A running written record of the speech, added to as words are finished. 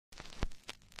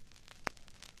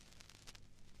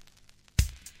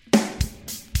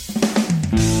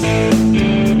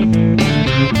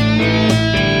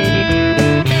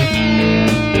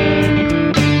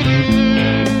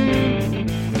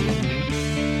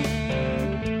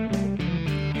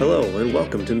Hello and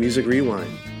welcome to Music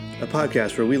Rewind, a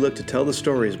podcast where we look to tell the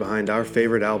stories behind our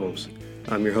favorite albums.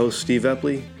 I'm your host, Steve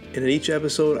Epley, and in each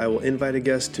episode I will invite a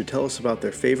guest to tell us about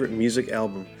their favorite music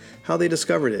album, how they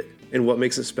discovered it, and what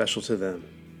makes it special to them.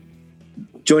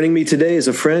 Joining me today is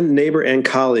a friend, neighbor, and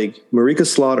colleague, Marika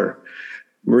Slaughter.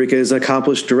 Marika is an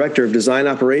accomplished director of design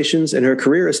operations, and her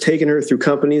career has taken her through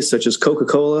companies such as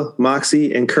Coca-Cola,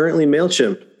 Moxie, and currently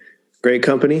MailChimp. Great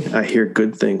company. I hear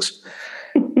good things.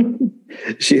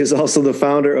 She is also the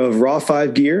founder of Raw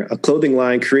 5 Gear, a clothing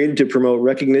line created to promote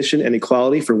recognition and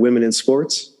equality for women in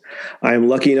sports. I am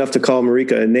lucky enough to call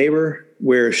Marika a neighbor,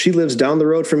 where she lives down the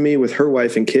road from me with her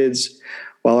wife and kids,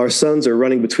 while our sons are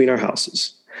running between our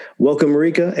houses. Welcome,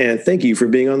 Marika, and thank you for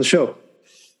being on the show.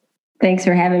 Thanks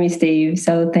for having me, Steve.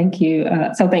 So thank you.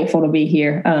 So thankful to be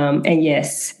here. And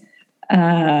yes,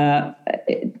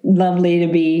 lovely to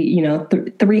be,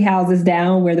 three houses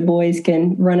down where the boys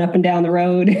can run up and down the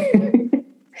road.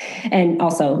 And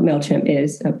also MailChimp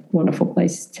is a wonderful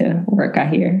place to work, I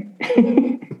hear.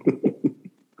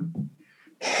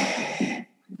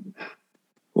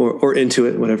 or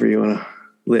Intuit, whatever you want to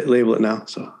label it now.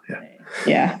 So, yeah.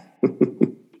 Yeah.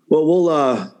 Well,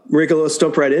 Marika, let's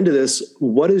jump right into this.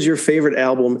 What is your favorite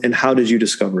album and how did you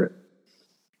discover it?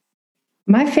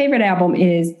 My favorite album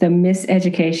is The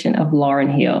Miseducation of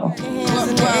Lauryn Hill.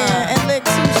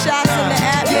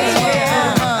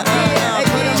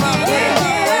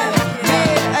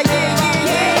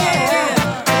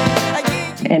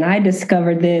 And I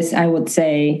discovered this, I would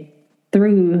say,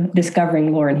 through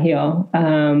discovering Lauryn Hill.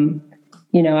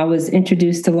 I was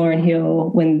introduced to Lauryn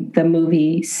Hill when the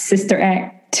movie Sister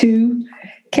Act 2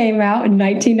 came out in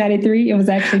 1993. It was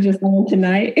actually just on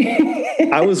tonight.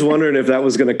 I was wondering if that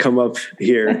was going to come up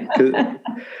here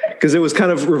because it was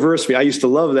kind of reversed me. I used to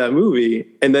love that movie.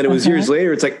 And then it was years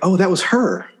later. It's like, oh, that was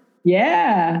her.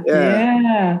 Yeah.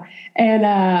 And,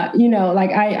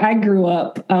 I grew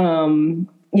up,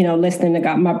 listening to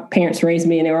God. My parents raised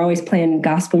me and they were always playing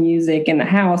gospel music in the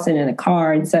house and in the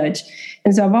car and such.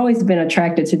 And so I've always been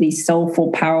attracted to these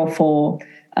soulful, powerful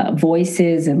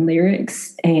voices and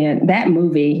lyrics. And that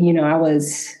movie, I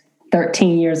was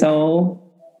 13 years old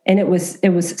and it was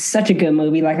such a good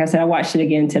movie. Like I said, I watched it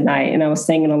again tonight and I was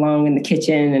singing along in the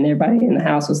kitchen and everybody in the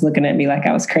house was looking at me like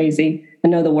I was crazy. I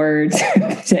know the words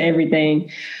to everything.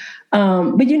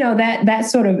 But that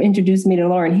sort of introduced me to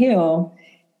Lauryn Hill.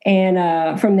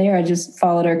 And from there, I just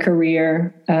followed her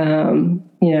career,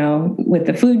 with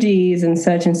the Fugees and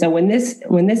such. And so when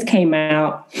this came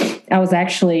out, it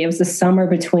was the summer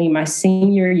between my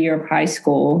senior year of high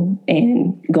school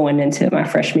and going into my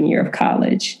freshman year of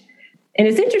college. And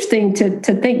it's interesting to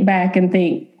think back and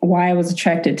think why I was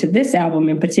attracted to this album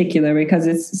in particular, because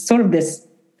it's sort of this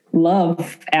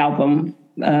love album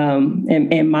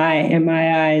in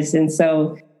my eyes. And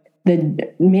so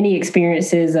the many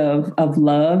experiences of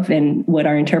love and what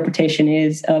our interpretation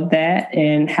is of that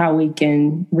and how we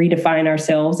can redefine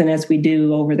ourselves. And as we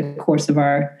do over the course of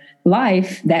our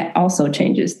life, that also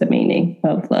changes the meaning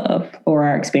of love or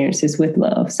our experiences with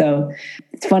love. So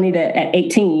it's funny that at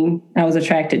 18, I was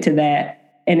attracted to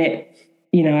that. And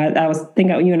I was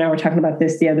thinking, you and I were talking about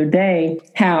this the other day,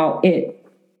 how it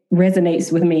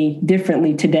resonates with me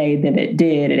differently today than it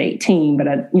did at 18. But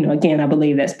I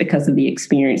believe that's because of the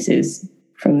experiences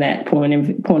from that point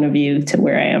of view to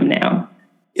where I am now.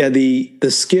 Yeah, the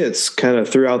skits kind of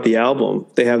throughout the album,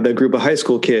 they have that group of high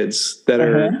school kids that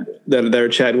are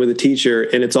chatting with a teacher,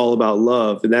 and it's all about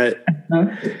love, and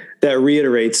that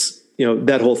reiterates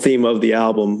that whole theme of the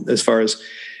album as far as.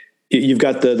 You've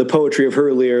got the poetry of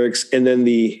her lyrics, and then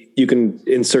you can,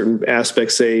 in certain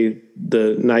aspects, say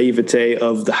the naivete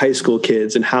of the high school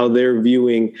kids and how they're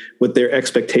viewing what their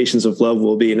expectations of love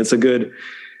will be. And it's a good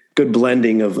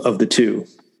blending of the two.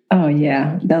 Oh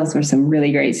yeah. Those were some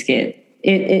really great skits.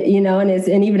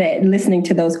 And even listening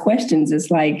to those questions, it's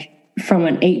like from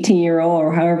an 18-year-old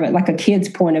or however, like a kid's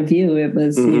point of view, it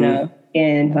was,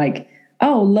 and like,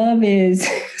 oh, love is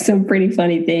some pretty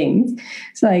funny things.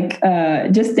 It's like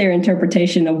just their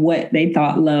interpretation of what they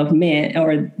thought love meant.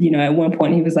 Or, at one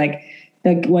point he was like,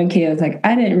 the one kid was like,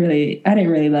 I didn't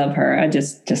really love her. I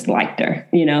just liked her,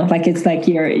 like, it's like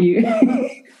you,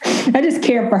 I just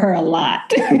care for her a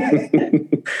lot.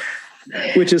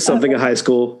 Which is something a high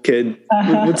school kid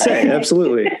would say.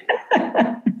 Absolutely.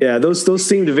 Yeah. Those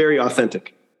seemed very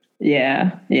authentic.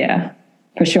 Yeah. Yeah.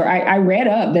 For sure. I read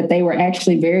up that they were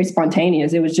actually very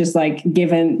spontaneous. It was just like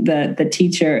given the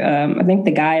teacher, I think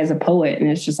the guy is a poet, and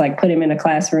it's just like put him in a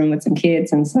classroom with some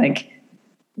kids. And it's like.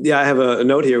 Yeah, I have a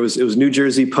note here. It was New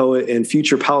Jersey poet and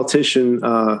future politician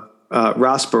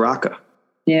Ras Baraka.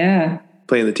 Yeah.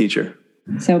 Playing the teacher.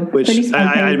 So which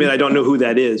I admit I don't know who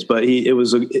that is, but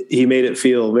he made it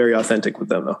feel very authentic with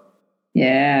them though.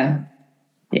 Yeah,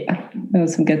 that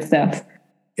was some good stuff.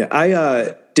 Yeah,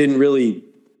 I didn't really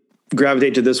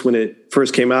gravitate to this when it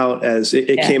first came out, as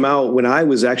it came out when I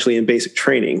was actually in basic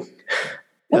training.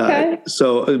 Okay.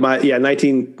 So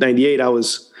 1998, I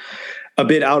was a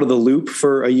bit out of the loop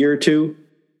for a year or two,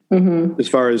 as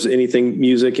far as anything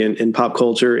music and pop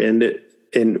culture.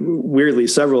 And weirdly,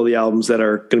 several of the albums that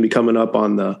are going to be coming up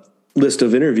on the list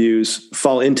of interviews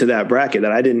fall into that bracket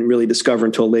that I didn't really discover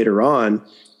until later on.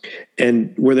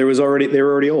 And where they were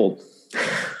already old.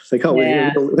 It's like, we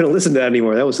don't listen to that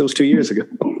anymore. That was 2 years ago.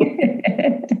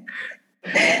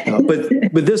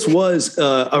 But this was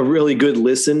a really good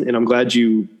listen, and I'm glad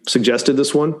you suggested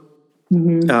this one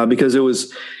because it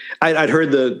was. I'd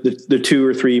heard the 2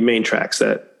 or 3 main tracks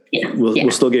that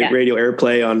will still get radio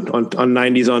airplay on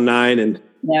 90s on 9, and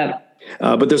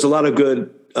but there's a lot of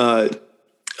good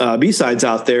B-sides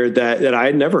out there that I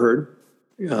had never heard,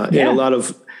 and a lot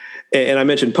of. And I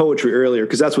mentioned poetry earlier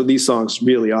because that's what these songs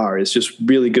really are. It's just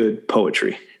really good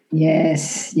poetry.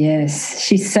 Yes.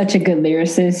 She's such a good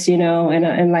lyricist,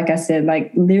 and like I said,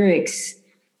 like lyrics,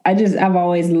 I've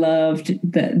always loved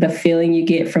the feeling you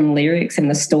get from lyrics and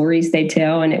the stories they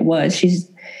tell. And if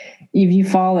you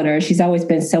followed her, she's always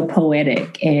been so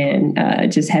poetic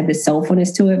and just had this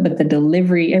soulfulness to it. But the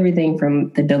delivery, everything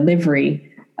from the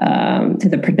delivery to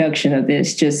the production of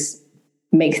this just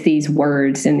makes these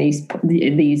words and these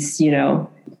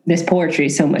this poetry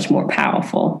so much more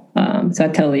powerful. So I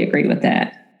totally agree with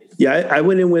that. Yeah, I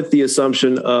went in with the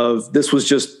assumption of this was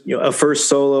just a first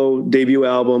solo debut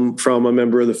album from a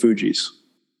member of the Fugees.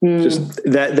 Just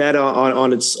that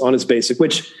on its basic,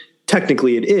 which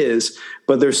technically it is,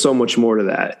 but there's so much more to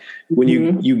that. When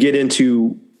you get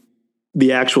into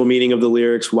the actual meaning of the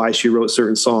lyrics, why she wrote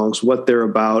certain songs, what they're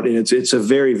about, and it's a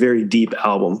very, very deep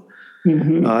album.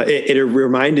 It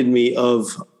reminded me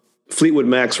of Fleetwood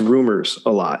Mac's Rumors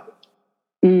a lot.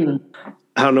 I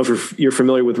don't know if you're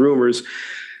familiar with Rumors,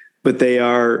 but they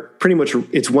are pretty much,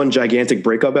 it's one gigantic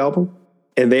breakup album,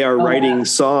 and they are writing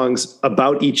songs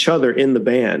about each other in the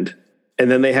band.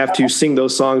 And then they have to sing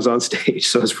those songs on stage.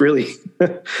 So it's really,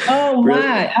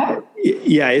 wow.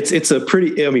 Yeah, it's a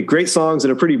pretty, great songs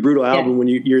and a pretty brutal album when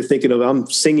you're thinking of, I'm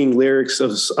singing lyrics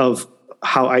of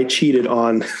how I cheated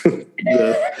on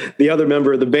the other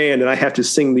member of the band, and I have to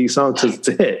sing these songs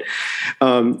to hit.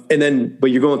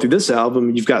 But you're going through this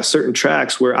album, you've got certain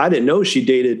tracks where I didn't know she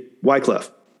dated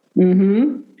Wyclef.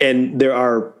 And there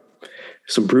are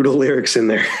some brutal lyrics in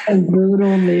there.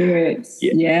 Brutal lyrics.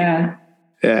 Yeah.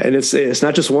 And it's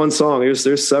not just one song.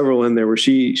 There's several in there where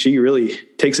she really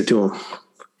takes it to him.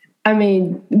 I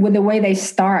mean, with the way they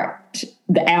start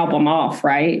the album off,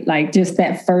 right? Like just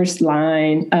that first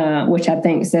line, which I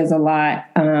think says a lot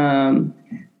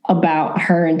about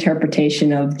her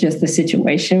interpretation of just the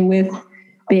situation with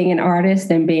being an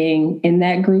artist and being in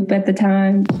that group at the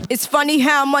time. It's funny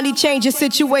how money changes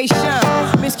situation.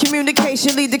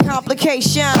 Miscommunication lead to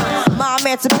complication. My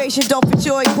emancipation don't fit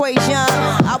your equation.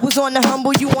 I was on the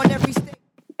humble, you on every stage.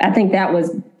 I think that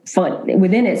was fun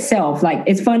within itself. Like,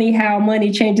 it's funny how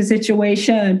money changes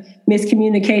situation.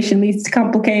 Miscommunication leads to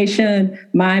complication.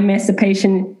 My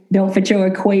emancipation don't fit your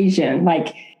equation.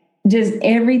 Like, just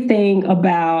everything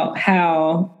about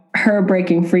how her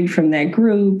breaking free from that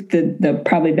group, the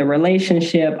probably the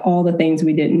relationship, all the things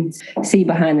we didn't see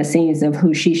behind the scenes of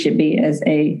who she should be as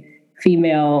a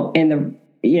female in the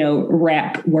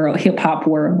rap world, hip hop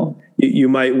world. You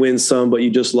might win some, but you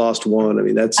just lost one. I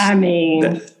mean, that's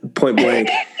point blank.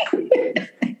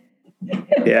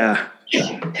 Yeah.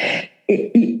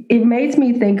 It makes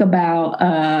me think about,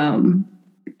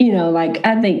 like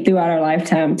I think throughout our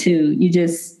lifetime too,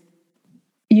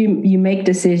 you make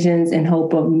decisions in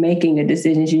hope of making a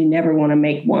decision. You never want to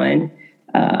make one,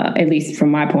 at least from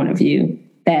my point of view,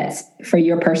 that's for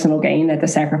your personal gain at the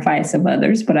sacrifice of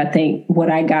others. But I think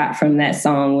what I got from that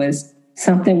song was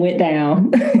something went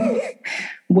down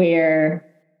where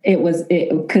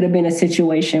it could have been a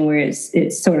situation where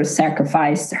it sort of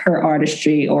sacrificed her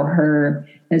artistry or her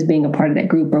as being a part of that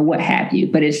group or what have you.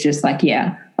 But it's just like,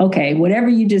 yeah, okay, whatever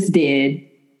you just did,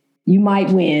 you might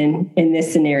win in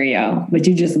this scenario, but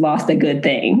you just lost a good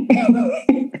thing.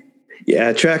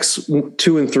 Yeah, tracks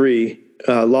 2 and 3,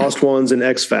 Lost Ones and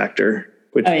X Factor,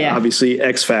 which obviously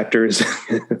X Factor is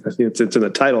it's in the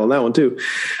title on that one too.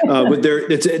 But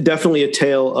it's definitely a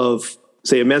tale of,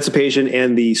 say, emancipation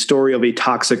and the story of a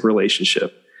toxic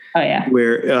relationship. Oh yeah.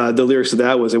 Where the lyrics of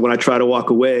that was, when I try to walk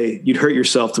away, you'd hurt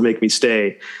yourself to make me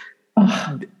stay.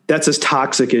 Oh. That's as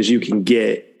toxic as you can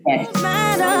get. Yes.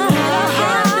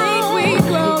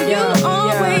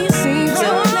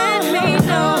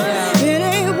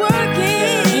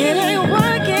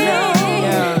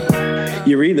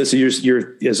 read this,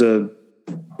 you're as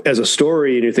a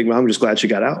story, and you're thinking, well, I'm just glad she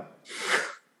got out.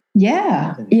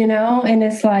 Yeah, and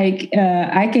it's like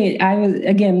I was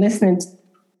again listening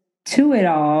to it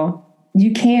all.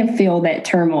 You can feel that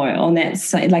turmoil, and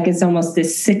that's like it's almost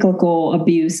this cyclical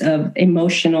abuse of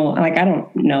emotional. Like I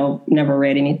don't know, never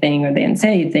read anything or didn't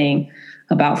say anything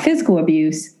about physical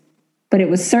abuse, but it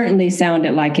was certainly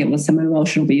sounded like it was some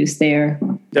emotional abuse there.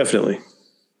 Definitely.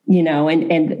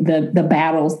 And the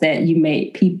battles that you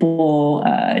make people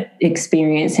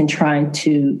experience in trying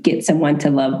to get someone to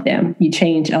love them. You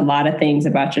change a lot of things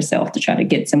about yourself to try to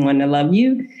get someone to love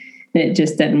you, and it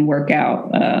just doesn't work out.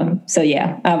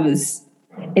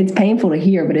 It's painful to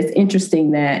hear, but it's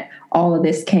interesting that all of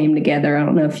this came together. I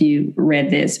don't know if you read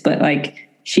this, but like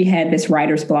she had this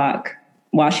writer's block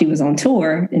while she was on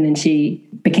tour, and then she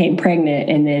became pregnant.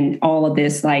 And then all of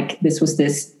this, like this was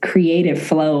this creative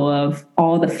flow of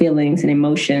all the feelings and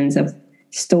emotions of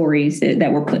stories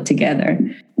that were put together,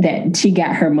 that she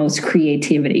got her most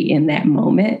creativity in that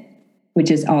moment, which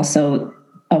is also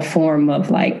a form of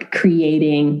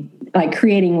creating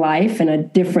life and a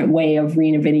different way of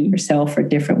reinventing yourself or a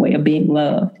different way of being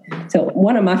loved. So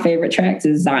one of my favorite tracks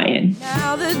is Zion.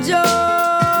 Now the joy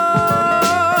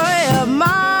of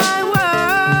my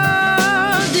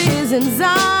world is in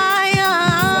Zion.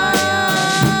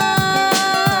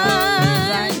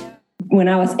 When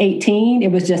I was 18,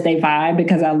 it was just a vibe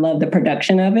because I love the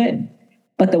production of it.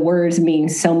 But the words mean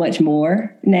so much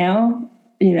more now,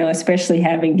 especially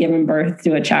having given birth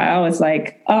to a child. It's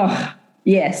like, oh,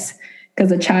 yes,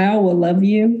 because a child will love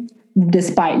you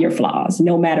despite your flaws,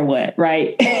 no matter what,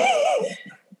 right?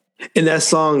 And that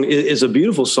song is a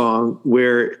beautiful song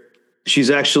where she's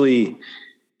actually,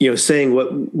 saying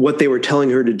what they were telling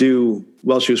her to do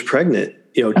while she was pregnant.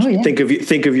 Think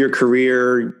of your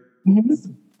career.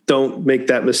 Mm-hmm. Don't make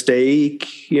that mistake,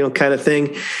 kind of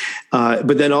thing.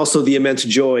 But then also the immense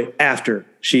joy after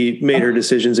she made her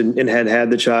decisions and had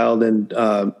the child. And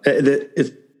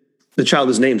the child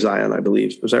is named Zion, I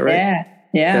believe. Was that right?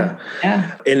 Yeah.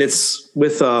 And it's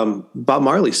with Bob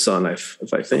Marley's son, if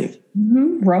I think.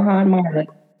 Mm-hmm. Rohan Marley.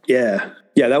 Yeah.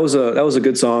 That was a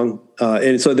good song.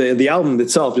 And so the album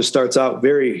itself just starts out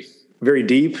very, very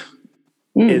deep.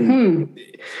 Mm-hmm.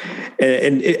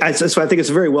 So I think it's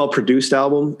a very well produced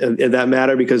album in that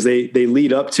matter, because they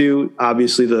lead up to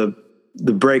obviously the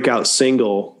breakout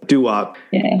single Doo-Wop.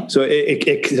 Yeah. So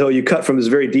so you cut from this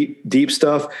very deep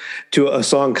stuff to a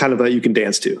song kind of that you can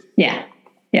dance to. Yeah.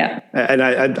 And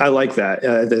I like that.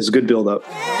 There's a good build up.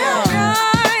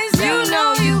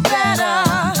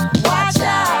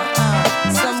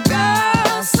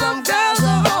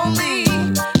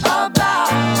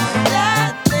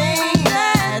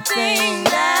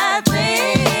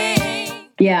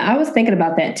 Yeah, I was thinking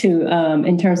about that too,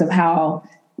 in terms of how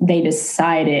they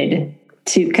decided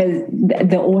to, because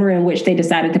the order in which they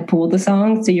decided to pull the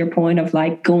songs, to your point of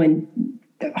going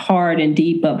hard and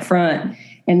deep up front,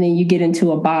 and then you get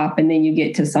into a bop, and then you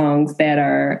get to songs that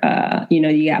are,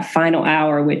 you got Final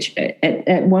Hour, which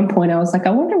at one point I was like, I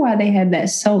wonder why they had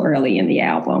that so early in the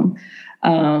album.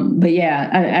 But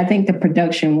yeah, I think the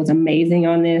production was amazing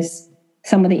on this.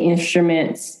 Some of the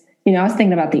instruments, I was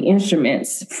thinking about the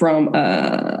instruments from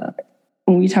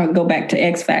when we go back to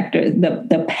X Factor,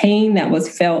 the pain that was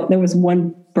felt. There was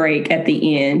one break at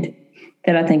the end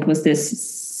that I think was this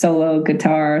solo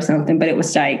guitar or something, but it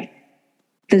was like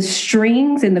the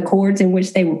strings and the chords in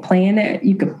which they were playing it,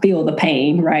 you could feel the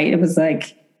pain, right? It was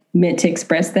like meant to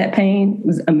express that pain. It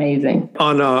was amazing.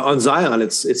 On Zion,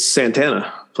 it's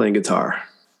Santana playing guitar.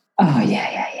 Oh,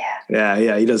 yeah.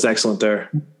 Yeah, he does excellent there.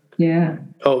 Yeah.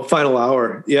 Oh, Final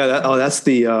Hour. Yeah. That's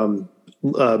the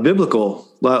biblical.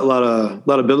 Lot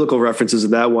of biblical references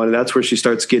in that one. And that's where she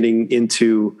starts getting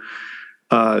into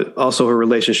also her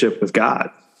relationship with God.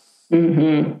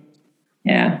 Mm-hmm.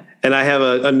 Yeah. And I have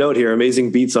a note here.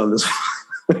 Amazing beats on this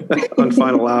on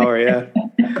Final Hour. Yeah.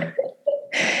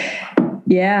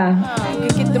 Yeah. You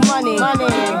can get the money, you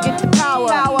get the power.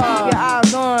 Keep your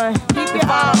eyes on. Keep your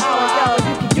eyes on.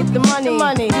 You can get the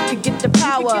money, you can get the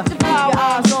power. Keep your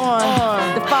eyes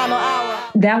on. The Final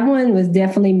Hour. That one was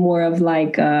definitely more of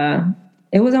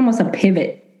it was almost a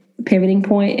pivoting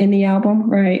point in the album,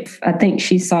 right? I think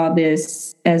she saw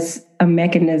this as a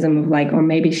mechanism of or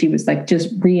maybe she was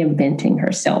just reinventing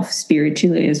herself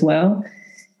spiritually as well.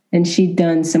 And she'd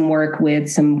done some work with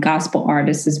some gospel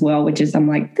artists as well, which is, I'm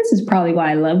like, this is probably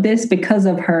why I love this, because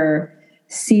of her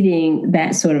seeding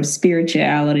that sort of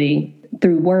spirituality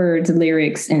through words,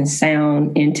 lyrics, and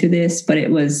sound into this. But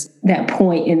it was that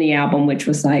point in the album, which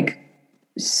was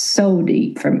so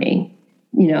deep for me,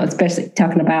 especially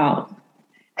talking about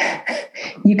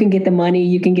you can get the money,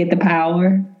 you can get the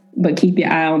power, but keep your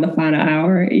eye on the final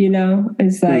hour.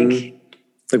 It's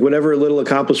like whatever little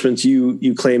accomplishments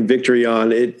you claim victory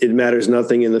on, it matters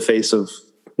nothing in the face of,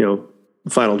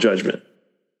 final judgment.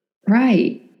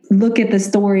 Right. Look at the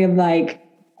story of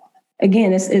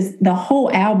again, it's the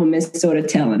whole album is sort of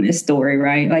telling this story,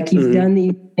 right? Like you've done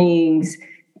these things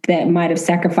that might have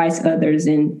sacrificed others,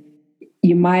 and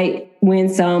you might win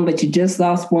some, but you just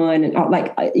lost one. And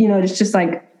it's just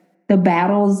like the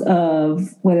battles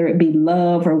of whether it be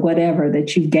love or whatever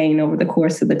that you've gained over the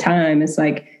course of the time. It's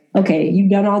like, okay, you've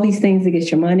done all these things to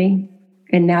get your money,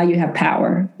 and now you have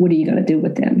power. What are you going to do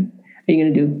with them? Are you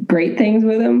going to do great things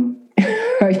with them?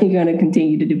 Or are you going to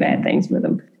continue to do bad things with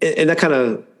them? And that kind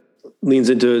of leans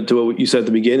into what you said at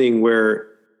the beginning, where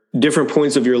different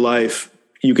points of your life,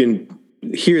 you can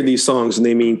hear these songs and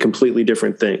they mean completely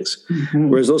different things.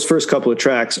 Whereas those first couple of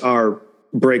tracks are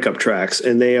breakup tracks,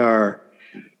 and they are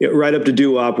right up to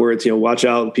doo-wop, where it's, watch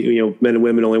out, men and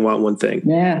women only want one thing.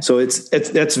 Yeah. So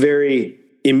that's very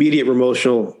immediate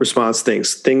emotional response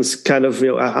things kind of,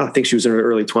 I don't think she was in her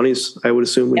early 20s, I would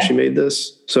assume, when she made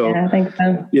this. So yeah, I think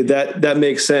so. Yeah, that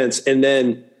makes sense. And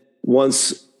then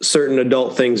once certain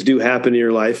adult things do happen in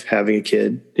your life, having a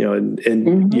kid,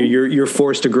 and you're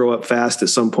forced to grow up fast at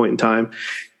some point in time,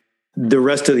 the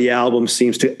rest of the album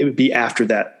seems to be after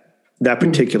that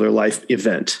particular life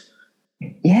event.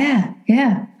 Yeah.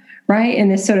 Yeah. Right.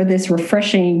 And it's sort of this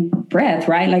refreshing breath,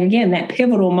 right? Like, again, that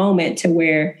pivotal moment to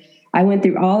where I went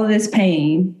through all of this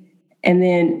pain. And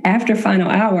then after Final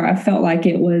Hour, I felt like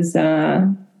it was it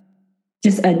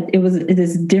was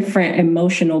this different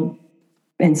emotional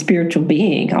and spiritual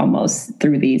being almost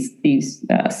through these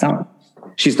songs.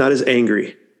 She's not as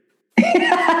angry.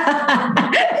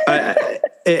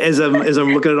 As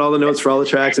I'm looking at all the notes for all the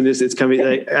tracks, and it's coming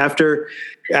like after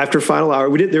Final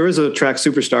Hour, there was a track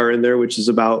Superstar in there, which is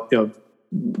about,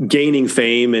 gaining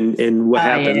fame and what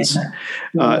happens.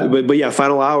 Yeah. But yeah,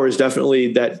 Final Hour is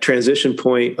definitely that transition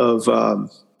point of, I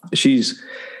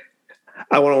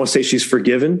don't want to say she's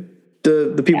forgiven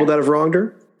the people that have wronged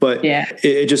her, but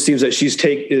it just seems that she's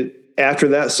after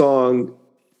that song,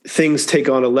 things take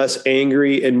on a less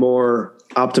angry and more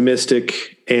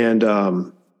optimistic and,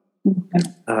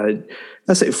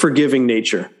 let's say forgiving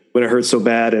nature. When it hurt so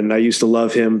bad and I used to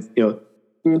love him,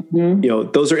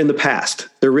 those are in the past.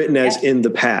 They're written as in the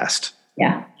past.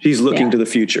 Yeah. She's looking to the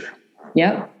future.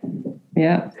 Yep.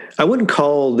 Yeah. I wouldn't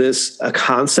call this a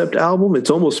concept album.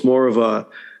 It's almost more of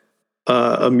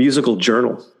a musical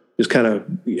journal. Just kind of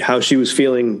how she was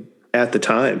feeling at the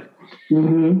time.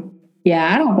 Mm-hmm.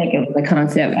 Yeah. I don't think it was a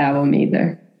concept album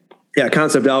either. Yeah.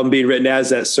 Concept album being written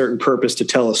as that certain purpose to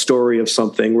tell a story of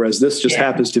something. Whereas this just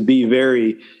happens to be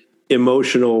very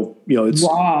emotional, it's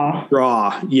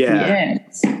raw. Yeah.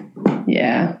 Yes.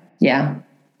 Yeah. Yeah.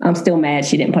 I'm still mad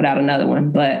she didn't put out another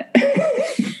one, but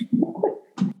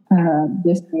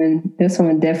this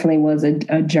one definitely was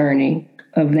a journey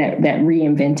of that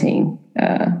reinventing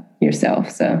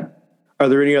yourself. So are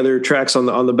there any other tracks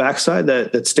on the backside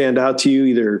that stand out to you,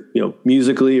 either,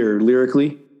 musically or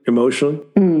lyrically, emotionally?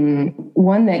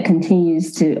 One that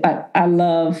continues to, I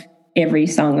love every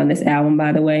song on this album,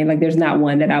 by the way. Like, there's not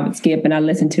one that I would skip, and I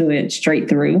listen to it straight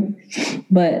through.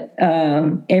 But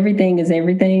Everything is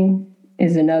Everything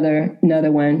is another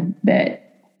one that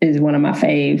is one of my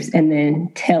faves. And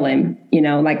then Tell Him,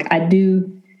 I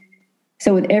do.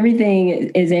 So with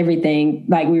Everything is Everything,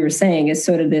 like we were saying, it's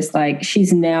sort of this, like,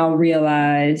 she's now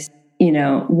realized,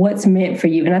 what's meant for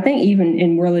you. And I think even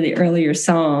in one of the earlier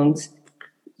songs,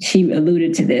 she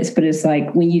alluded to this, but it's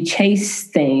like when you chase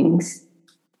things,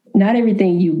 not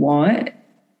everything you want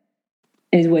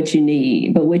is what you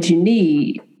need, but what you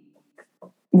need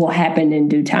will happen in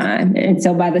due time. And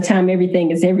so by the time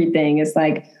everything is everything, it's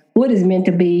like what is meant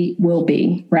to be will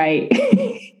be, right?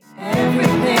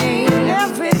 Everything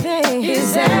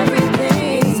is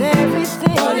everything.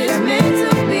 What is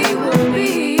meant to be will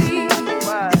be.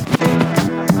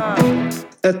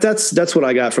 That's what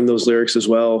I got from those lyrics as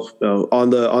well. On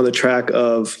the track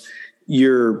of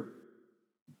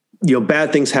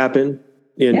bad things happen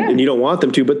and you don't want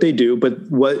them to, but they do. But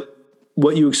what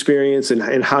you experience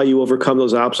and how you overcome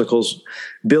those obstacles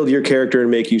build your character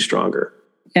and make you stronger.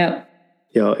 Yeah.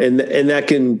 And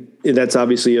that's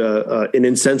obviously an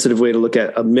insensitive way to look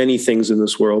at many things in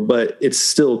this world, but it's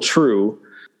still true.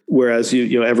 Whereas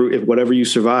whatever you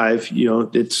survive,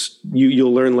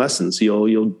 you'll learn lessons.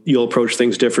 You'll approach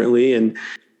things differently, and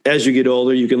as you get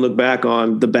older, you can look back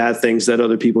on the bad things that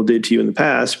other people did to you in the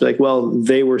past, be like, well,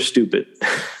 they were stupid.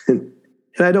 And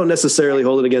I don't necessarily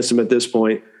hold it against them at this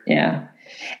point. Yeah.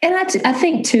 And I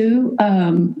think too,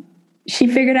 she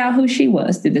figured out who she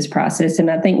was through this process.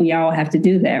 And I think we all have to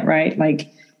do that, right?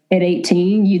 Like, at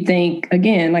 18, you think,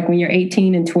 again, like when you're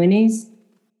 18 and 20s,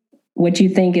 what you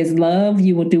think is love,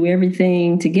 you will do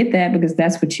everything to get that because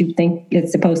that's what you think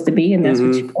it's supposed to be and that's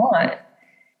what you want.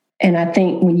 And I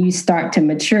think when you start to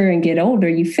mature and get older,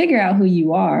 you figure out who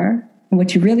you are,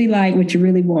 what you really like, what you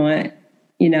really want,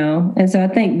 you know? And so I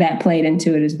think that played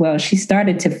into it as well. She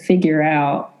started to figure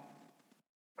out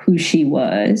who she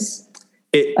was.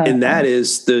 And that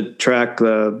is the track,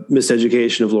 The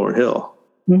Miseducation of Lauryn Hill.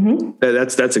 Mm-hmm.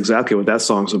 That's exactly what that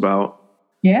song's about.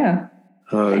 Yeah.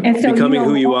 And so, becoming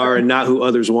who you are and not who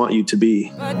others want you to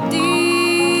be. But deep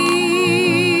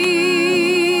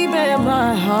in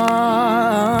my heart,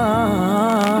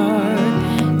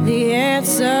 the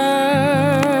answer,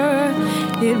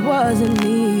 it wasn't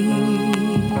me.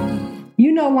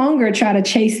 You no longer try to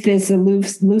chase this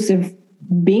elusive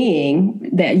being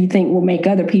that you think will make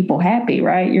other people happy,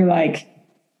 right? You're like,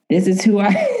 this is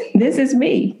this is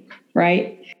me,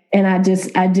 right? And I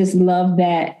just love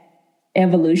that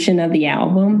evolution of the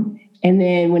album. And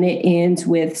then when it ends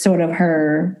with sort of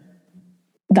her,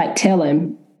 like, Tell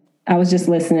Him, I was just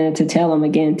listening to Tell Him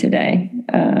again today.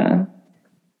 And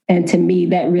to me,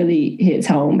 that really hits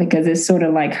home because it's sort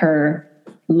of like her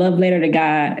love letter to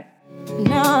God.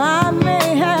 Now I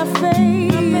may have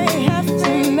faith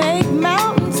to make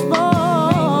mountains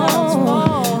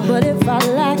fall, but if I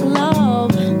lack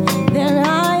love, then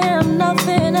I am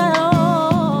nothing at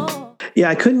all. Yeah,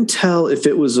 I couldn't tell if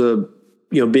it was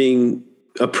being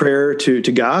a prayer to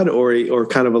God or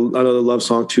kind of another love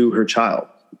song to her child.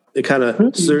 It kind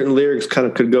of certain lyrics kind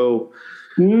of could go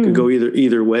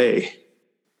either way.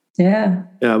 Yeah.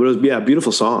 Yeah, but it was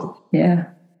beautiful song. Yeah.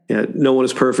 Yeah, no one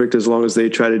is perfect as long as they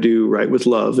try to do right with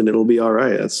love, and it'll be all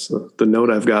right. That's the note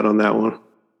I've got on that one.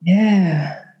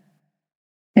 Yeah.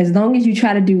 As long as you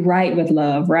try to do right with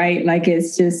love, right? Like,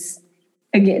 it's just,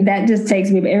 again, that just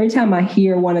takes me, but every time I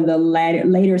hear one of the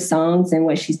later songs and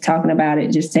what she's talking about,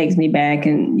 it just takes me back.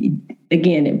 And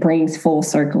again, it brings full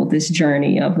circle this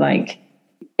journey of, like,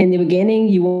 in the beginning,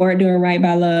 you weren't doing right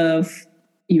by love.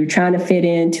 You were trying to fit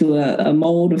into a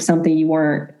mold of something you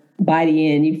weren't. By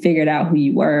the end, you figured out who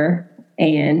you were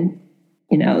and,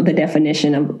 you know,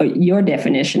 your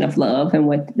definition of love and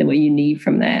what you need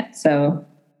from that. So,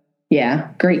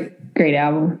 yeah, great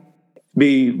album.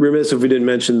 Be remiss if we didn't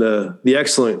mention the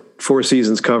excellent Four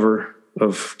Seasons cover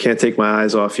of Can't Take My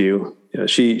Eyes Off You. You know,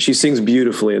 she sings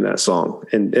beautifully in that song.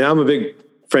 And I'm a big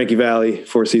Frankie Valli,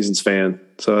 Four Seasons fan.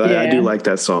 So I do like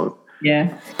that song.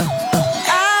 Yeah.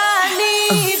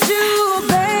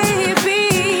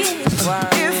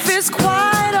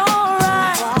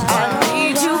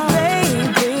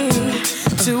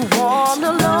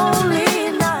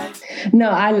 No,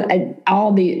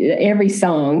 every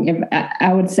song,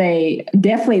 I would say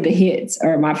definitely the hits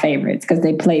are my favorites because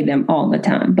they play them all the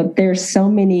time. But there's so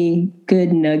many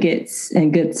good nuggets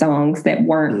and good songs that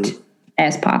weren't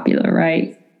as popular,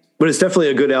 right? But it's definitely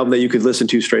a good album that you could listen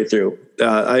to straight through.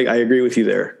 I agree with you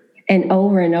there. And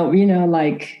over, you know,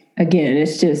 like, again,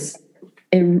 it's just,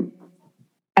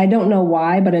 I don't know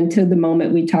why, but until the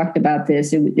moment we talked about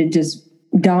this, it just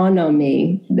dawned on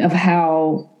me of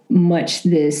how much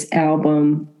this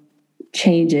album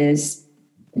changes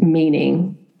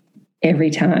meaning every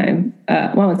time.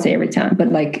 Well, I won't say every time, but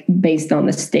like based on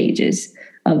the stages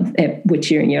of at which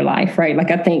you're in your life, right?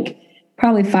 Like, I think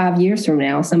probably 5 years from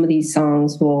now, some of these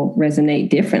songs will resonate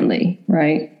differently,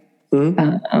 right?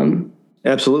 Mm-hmm.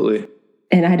 Absolutely.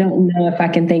 And I don't know if I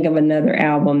can think of another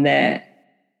album that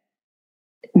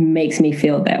makes me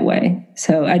feel that way.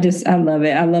 So I love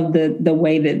it. I love the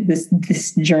way that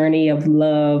this journey of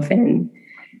love and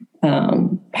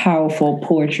powerful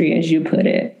poetry, as you put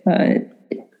it,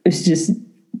 it's just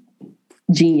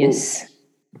genius.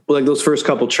 Well, like those first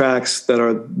couple tracks that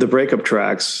are the breakup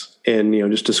tracks and, you know,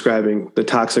 just describing the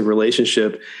toxic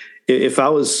relationship. If I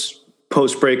was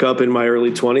post breakup in my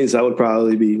early 20s, I would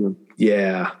probably be,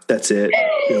 yeah, that's it.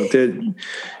 You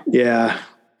know,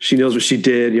 she knows what she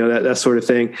did, you know, that sort of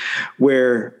thing.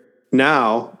 Where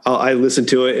now I listen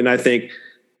to it and I think,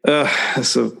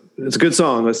 it's a good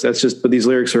song. That's just, but these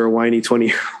lyrics are a whiny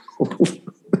 20-year-old.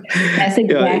 That's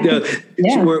exactly.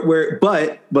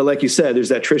 But like you said, there's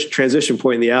that transition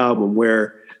point in the album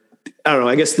where, I don't know,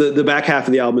 I guess the back half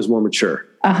of the album is more mature.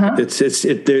 Uh-huh.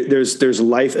 There's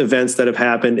life events that have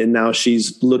happened and now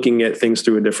she's looking at things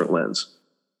through a different lens.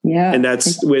 Yeah. And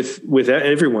that's with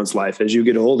everyone's life. As you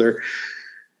get older,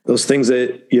 those things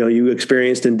that, you know, you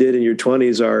experienced and did in your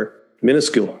 20s are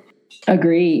minuscule.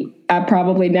 Agree. I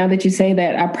probably, now that you say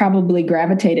that, I probably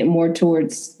gravitated more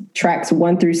towards tracks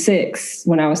 1 through 6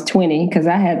 when I was 20, because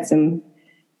I had some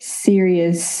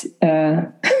serious,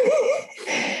 I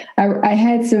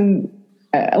had some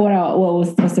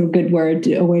what's a good word,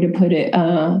 a way to put it?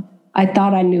 I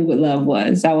thought I knew what love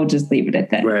was. I will just leave it at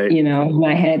that. Right. You know, and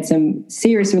I had some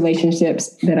serious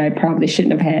relationships that I probably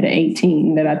shouldn't have had at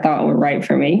 18 that I thought were right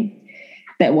for me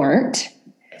that weren't.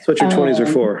 That's what your 20s are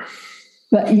for.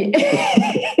 But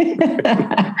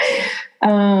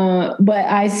but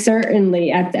I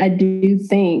certainly, I do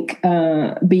think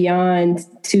beyond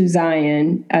To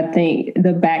Zion, I think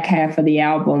the back half of the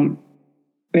album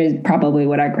is probably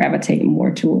what I gravitate more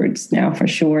towards now for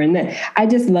sure. And then I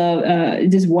just love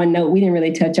just one note. We didn't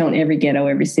really touch on Every Ghetto,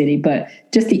 Every City, but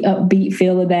just the upbeat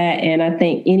feel of that. And I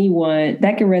think anyone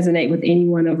that can resonate with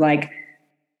anyone of like,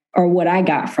 or what I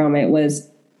got from it was,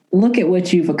 look at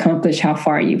what you've accomplished, how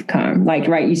far you've come. Like,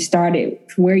 right, you started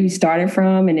where you started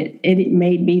from, and it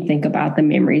made me think about the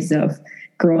memories of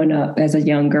growing up as a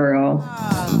young girl.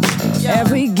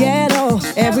 Every ghetto,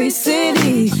 every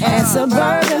city, and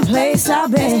suburban place I've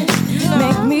been,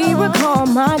 make me recall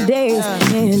my days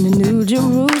in the New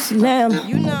Jerusalem.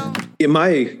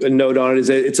 My note on it is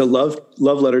that it's a love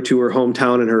letter to her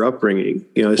hometown and her upbringing.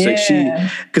 You know, it's like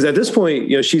because at this point,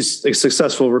 you know, she's a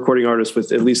successful recording artist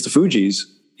with at least the Fugees.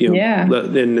 You know,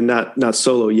 and not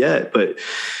solo yet, but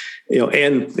you know,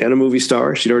 and a movie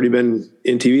star. She'd already been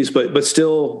in TVs, but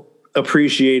still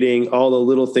appreciating all the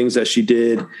little things that she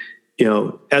did, you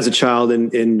know, as a child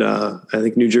in I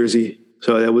think New Jersey.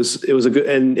 So it was a good,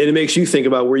 and it makes you think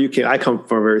about where you came. I come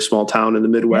from a very small town in the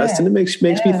Midwest, and it makes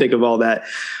me think of all that,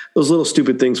 those little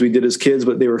stupid things we did as kids,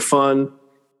 but they were fun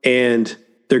and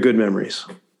they're good memories.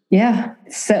 Yeah,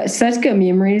 such good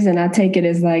memories. And I take it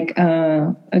as like,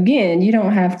 again, you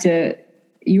don't have to,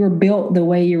 you were built the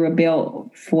way you were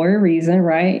built for a reason,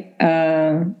 right?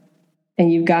 And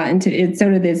you've gotten to, it's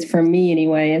sort of this, for me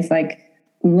anyway, it's like,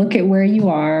 look at where you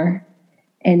are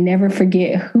and never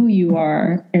forget who you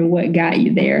are and what got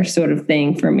you there sort of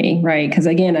thing for me, right? Because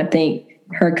again, I think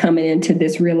her coming into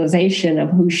this realization of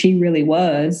who she really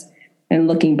was and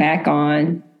looking back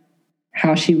on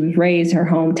how she was raised, her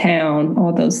hometown,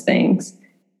 all those things.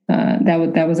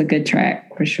 That was a good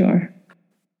track for sure.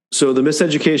 So the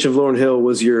Miseducation of Lauryn Hill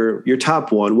was your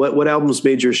top one. What albums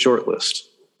made your short list?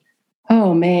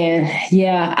 Oh man.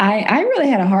 Yeah. I really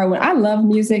had a hard one. I love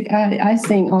music. I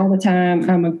sing all the time.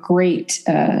 I'm a great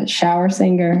shower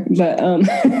singer, but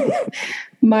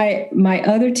my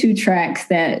other two tracks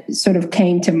that sort of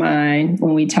came to mind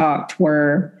when we talked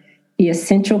were The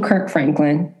Essential Kirk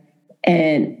Franklin,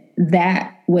 and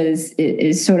that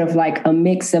is sort of like a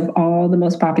mix of all the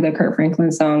most popular Kirk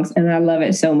Franklin songs, and I love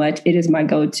it so much. It is my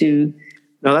go-to.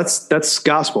 Now that's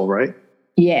gospel, right?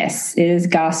 Yes, it is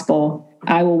gospel.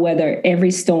 I will weather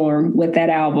every storm with that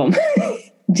album.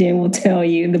 Jen will tell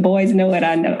you. The boys know it.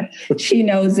 I know. She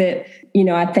knows it. You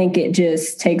know, I think it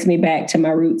just takes me back to my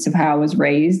roots of how I was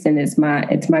raised, and it's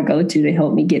my go-to to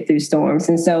help me get through storms.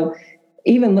 And so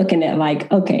even looking at like,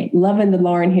 okay, loving the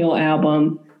Lauryn Hill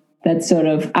album, that's sort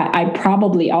of, I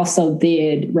probably also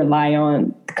did rely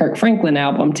on the Kirk Franklin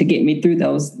album to get me through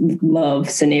those love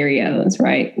scenarios,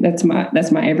 right? That's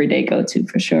my everyday go-to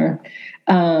for sure.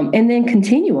 And then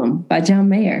Continuum by John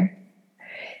Mayer.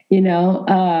 You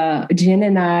know, Jen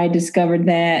and I discovered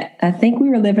that, I think we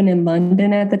were living in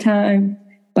London at the time,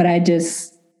 but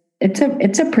it's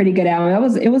a pretty good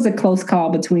album. It was a close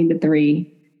call between the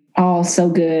three. All so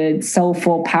good,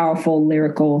 soulful, powerful,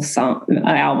 lyrical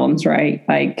albums, right?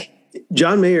 Like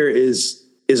John Mayer is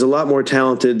a lot more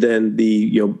talented than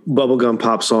the bubblegum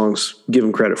pop songs give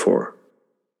him credit for.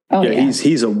 Oh yeah.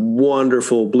 He's a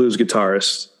wonderful blues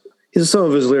guitarist. Some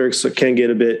of his lyrics can get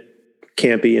a bit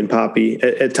campy and poppy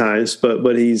at times, but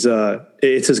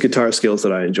it's his guitar skills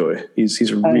that I enjoy.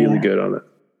 He's really good on it.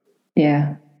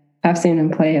 Yeah, I've seen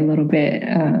him play a little bit.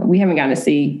 We haven't gotten to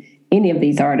see any of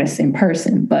these artists in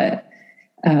person, but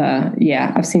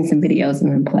I've seen some videos of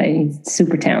him play. He's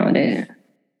super talented.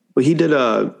 Well, he did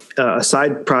a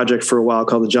side project for a while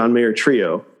called the John Mayer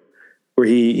Trio, where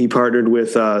he partnered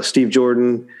with Steve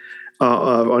Jordan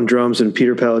on drums and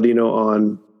Peter Palladino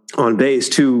on bass,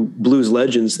 two blues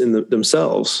legends in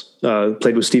themselves.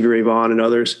 Played with Stevie Ray Vaughan and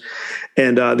others,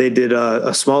 and they did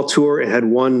a small tour and had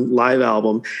one live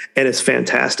album, and it's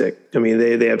fantastic. I mean,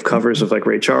 they have covers of like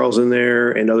Ray Charles in there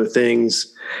and other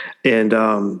things, and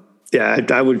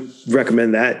I would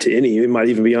recommend that to any. It might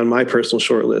even be on my personal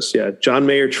short list. Yeah, John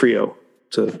Mayer Trio.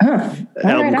 It's an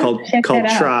album called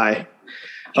Try.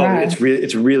 Oh,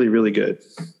 it's really, really good.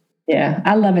 Yeah,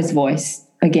 I love his voice.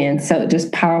 Again, so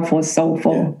just powerful,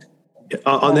 soulful. Yeah.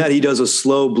 On that, he does a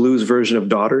slow blues version of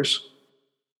Daughters,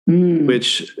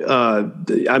 which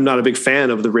I'm not a big fan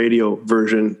of the radio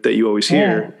version that you always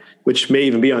hear, which may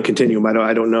even be on Continuum.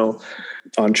 I don't know.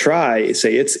 on Try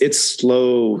say it's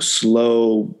slow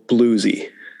bluesy.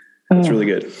 It's really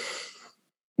good.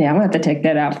 Yeah, I'm gonna have to take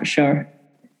that out for sure.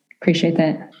 Appreciate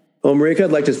that. Well, Marika,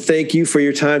 I'd like to thank you for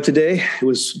your time today. It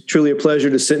was truly a pleasure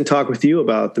to sit and talk with you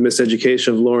about the miseducation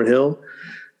of Lauryn Hill.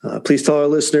 Please tell our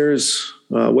listeners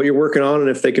what you're working on and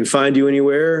if they can find you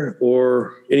anywhere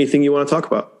or anything you want to talk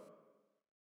about.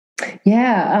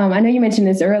 Yeah, I know you mentioned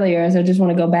this earlier, so I just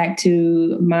want to go back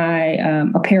to my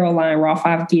apparel line, Raw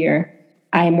 5 Gear.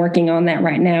 I am working on that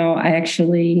right now. I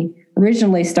actually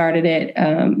originally started it,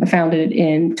 founded it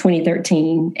in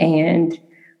 2013, and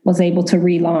was able to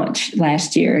relaunch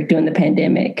last year during the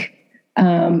pandemic.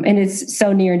 And it's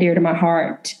so near and dear to my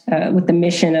heart with the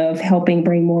mission of helping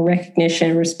bring more recognition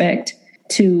and respect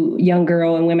to young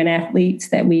girl and women athletes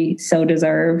that we so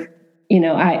deserve. You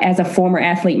know, I, as a former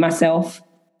athlete myself,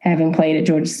 having played at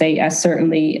Georgia State, I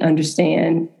certainly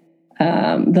understand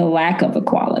the lack of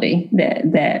equality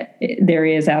that there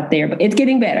is out there, but it's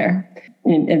getting better.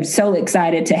 And I'm so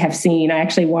excited to have seen. I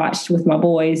actually watched with my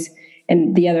boys,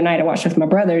 and the other night I watched with my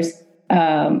brothers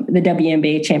the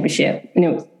WNBA championship, and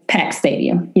it was packed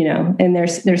stadium. You know, and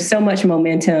there's so much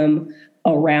momentum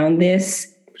around this.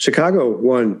 Chicago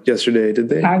won yesterday, did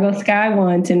they? Chicago Sky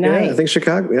won tonight. Yeah, I think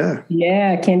Chicago, yeah.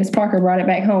 Yeah, Candace Parker brought it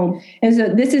back home. And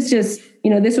so this is just, you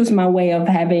know, this was my way of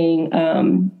having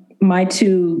my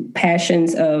two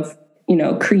passions of, you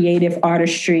know, creative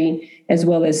artistry as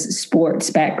well as sports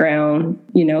background,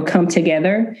 you know, come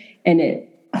together. And it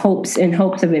hopes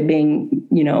of it being,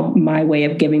 you know, my way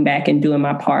of giving back and doing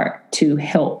my part to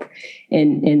help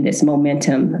in this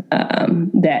momentum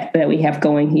that we have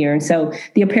going here. And so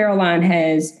the apparel line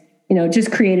has, you know,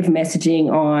 just creative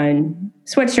messaging on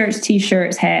sweatshirts,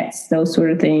 t-shirts, hats, those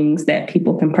sort of things that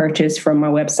people can purchase from my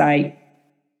website,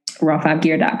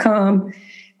 raw5gear.com.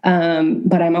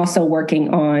 But I'm also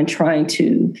working on trying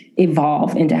to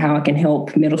evolve into how I can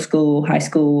help middle school, high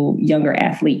school, younger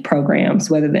athlete programs,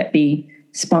 whether that be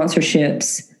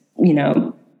sponsorships, you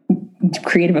know,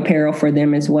 creative apparel for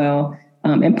them as well.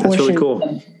 And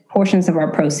portions of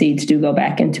our proceeds do go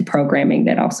back into programming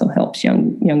that also helps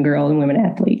young girl and women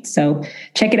athletes. So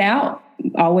check it out.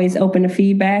 Always open to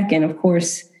feedback. And of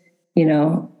course, you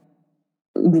know,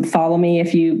 follow me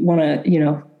if you want to, you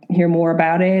know, hear more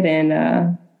about it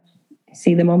and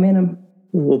see the momentum.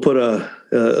 We'll put a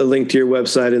link to your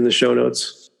website in the show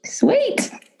notes. Sweet.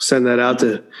 Send that out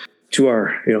to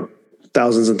our, you know,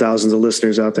 thousands and thousands of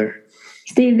listeners out there.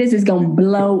 Steve, this is going to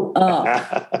blow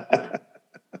up.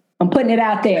 I'm putting it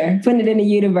out there, putting it in the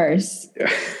universe.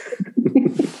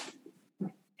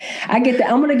 I'm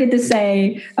going to get to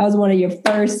say I was one of your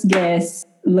first guests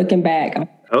looking back.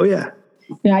 Oh, yeah.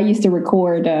 You know, I used to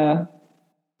record,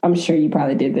 I'm sure you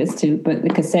probably did this too, but put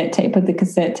the cassette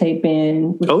tape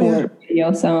in, record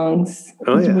radio songs.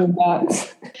 Oh, yeah.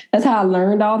 Box. That's how I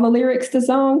learned all the lyrics to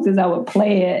songs, is I would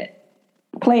play it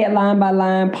line by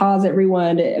line, pause it,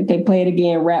 rewind it. Okay, play it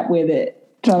again, rap with it.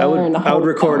 I would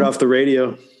record off the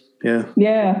radio. Yeah.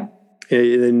 Yeah.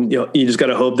 And then, you know, you just got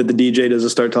to hope that the DJ doesn't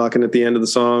start talking at the end of the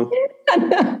song.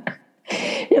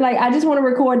 You're like, I just want to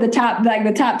record the top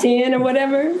 10 or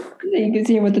whatever. So you can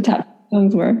see what the top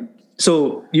songs were.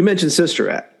 So you mentioned Sister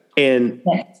Act, and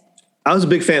I was a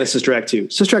big fan of Sister Act 2.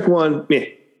 Sister Act 1,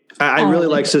 I really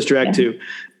like Sister Act 2.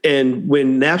 And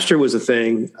when Napster was a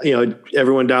thing, you know,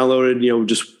 everyone downloaded, you know,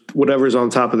 just whatever's on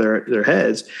top of their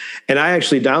heads. And I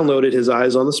actually downloaded His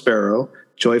Eyes on the Sparrow,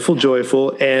 Joyful,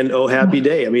 Joyful, and Oh Happy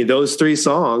Day. I mean, those three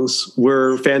songs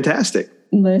were fantastic.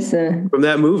 Listen. From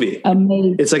that movie.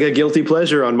 Amazing. It's like a guilty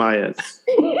pleasure on my end.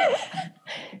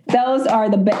 Those are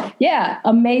the best. Yeah,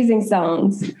 amazing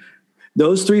songs.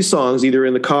 Those three songs, either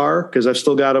in the car, because I've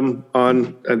still got them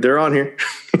on, they're on here.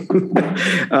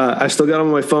 I still got them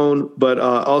on my phone, but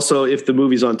also if the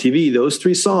movie's on TV, those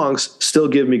three songs still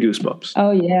give me goosebumps.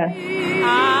 Oh, yeah.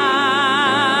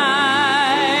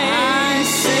 I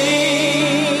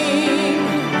sing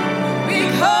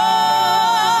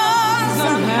because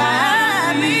I'm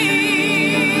happy.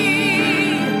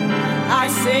 I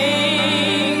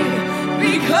sing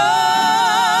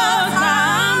because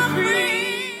I'm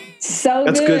free. So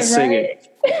that's good singing.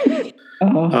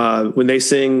 Right? When they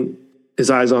sing His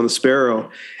Eyes on the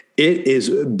Sparrow, it is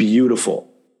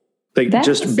beautiful. Like, that's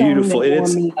just beautiful. It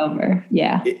is. Me over.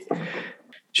 Yeah.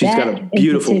 She's got a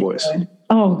beautiful voice.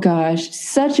 Oh gosh,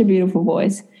 such a beautiful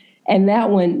voice. And that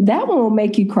one will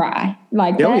make you cry.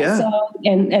 Like that song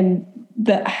and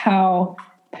how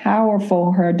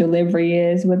powerful her delivery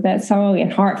is with that song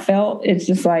and heartfelt. It's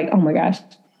just like, oh my gosh.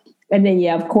 And then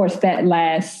of course the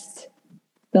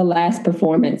last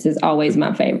performance is always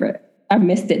my favorite. I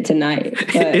missed it tonight.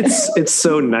 It's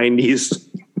so 90s.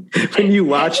 when you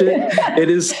watch it, it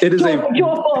is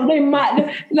joyful. They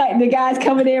might, like the guys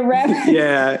coming in rapping.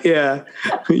 Yeah.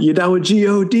 You down with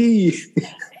G.O.D.?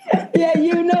 Yeah,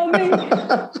 you know me.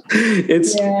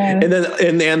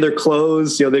 And their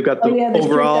clothes, they've got the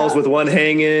overalls with one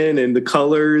hanging and the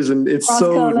colors, and it's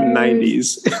so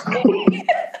 90s.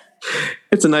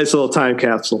 It's a nice little time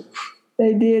capsule.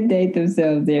 They did date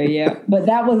themselves there, yeah. But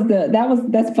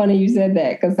that's funny you said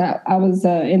that, because I was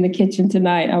in the kitchen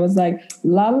tonight. I was like,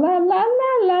 la la la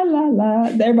la la la la.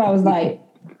 Everybody was like,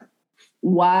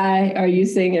 why are you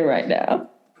singing right now?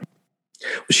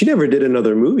 Well, she never did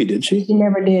another movie, did she? She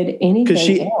never did anything. Because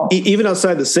even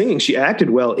outside the singing, she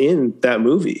acted well in that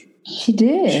movie. She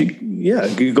did.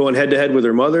 Going head to head with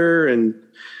her mother, and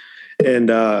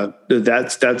that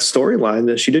storyline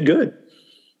that she did good.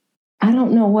 I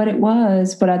don't know what it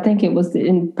was, but I think it was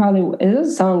it was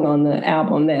a song on the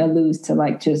album that alludes to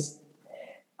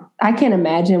I can't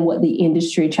imagine what the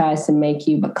industry tries to make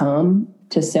you become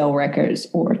to sell records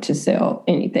or to sell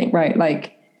anything, right?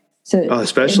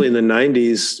 Especially in the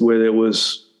 90s where it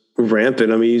was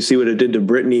rampant. I mean, you see what it did to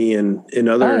Britney and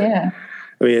other. Oh, yeah.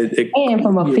 I mean, and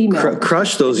from a female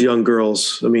crushed those young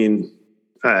girls. I mean,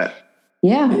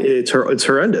 it's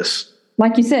horrendous.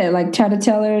 Like you said, try to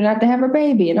tell her not to have her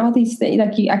baby and all these things.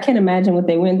 I can't imagine what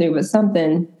they went through, but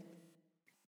something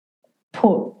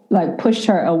pushed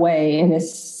her away, and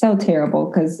it's so terrible,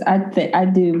 because I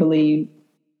do believe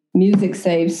music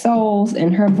saves souls,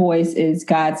 and her voice is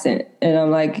God sent. And I'm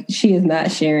like, she is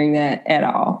not sharing that at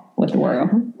all with the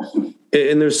world.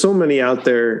 And there's so many out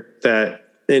there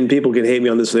and people can hate me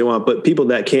on this if they want, but people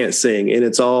that can't sing, and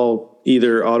it's all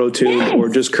either auto-tuned or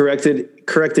just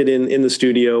corrected in the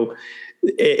studio,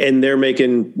 and they're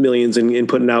making millions and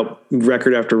putting out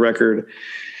record after record,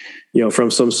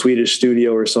 from some Swedish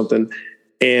studio or something.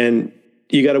 And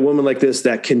you got a woman like this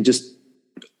that can just,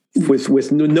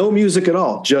 with no music at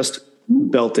all, just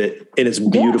belt it, and it's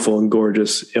beautiful and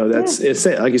gorgeous. It's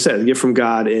like you said, a gift from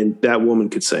God, and that woman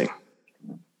could sing.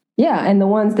 Yeah, and the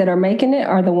ones that are making it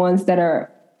are the ones that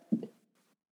are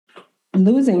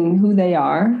losing who they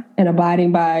are and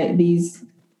abiding by these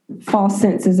false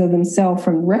senses of themselves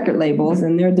from record labels,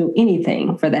 and they'll do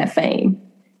anything for that fame.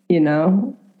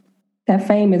 That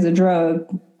fame is a drug,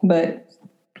 but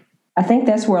I think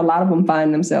that's where a lot of them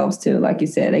find themselves too. Like you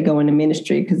said, they go into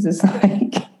ministry because it's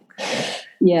like,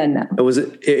 no.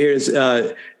 Here's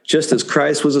just as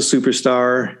Christ was a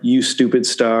superstar, you stupid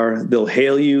star, they'll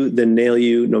hail you, then nail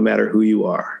you, no matter who you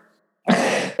are.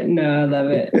 No, I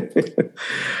love it.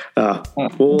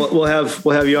 We'll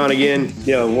have you on again.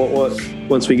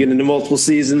 Once we get into multiple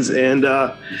seasons, and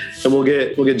we'll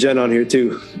get Jen on here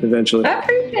too eventually. I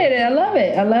appreciate it. I love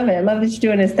it. I love that you're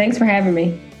doing this. Thanks for having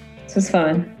me. This was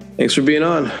fun. Thanks for being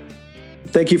on.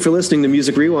 Thank you for listening to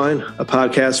Music Rewind, a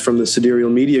podcast from the Sidereal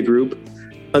Media Group.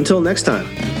 Until next time.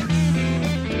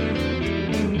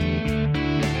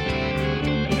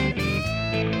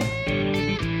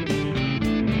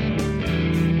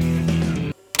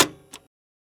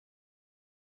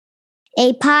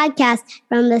 A podcast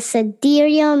from the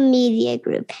Sidereal Media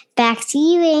Group. Back to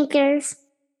you, anchors.